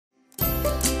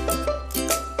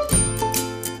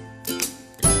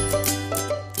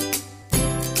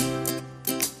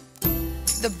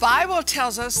The Bible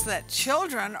tells us that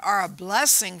children are a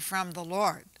blessing from the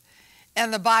Lord.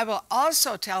 And the Bible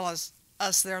also tells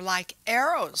us they're like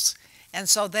arrows, and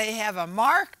so they have a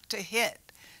mark to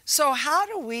hit. So how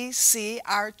do we see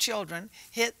our children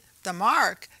hit the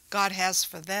mark God has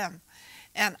for them?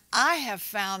 And I have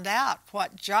found out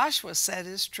what Joshua said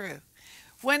is true.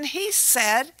 When he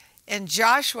said in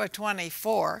Joshua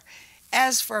 24,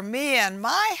 "As for me and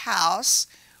my house,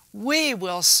 we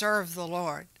will serve the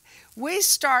Lord," we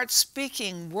start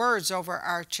speaking words over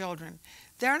our children.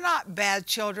 They're not bad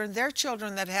children. They're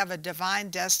children that have a divine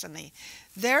destiny.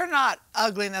 They're not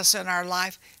ugliness in our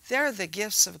life. They're the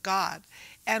gifts of God.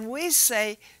 And we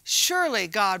say, surely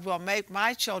God will make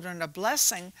my children a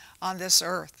blessing on this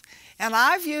earth. And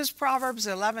I've used Proverbs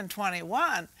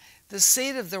 11:21. The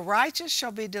seed of the righteous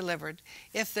shall be delivered.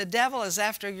 If the devil is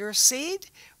after your seed,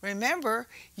 remember,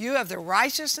 you have the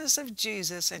righteousness of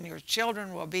Jesus and your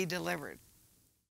children will be delivered.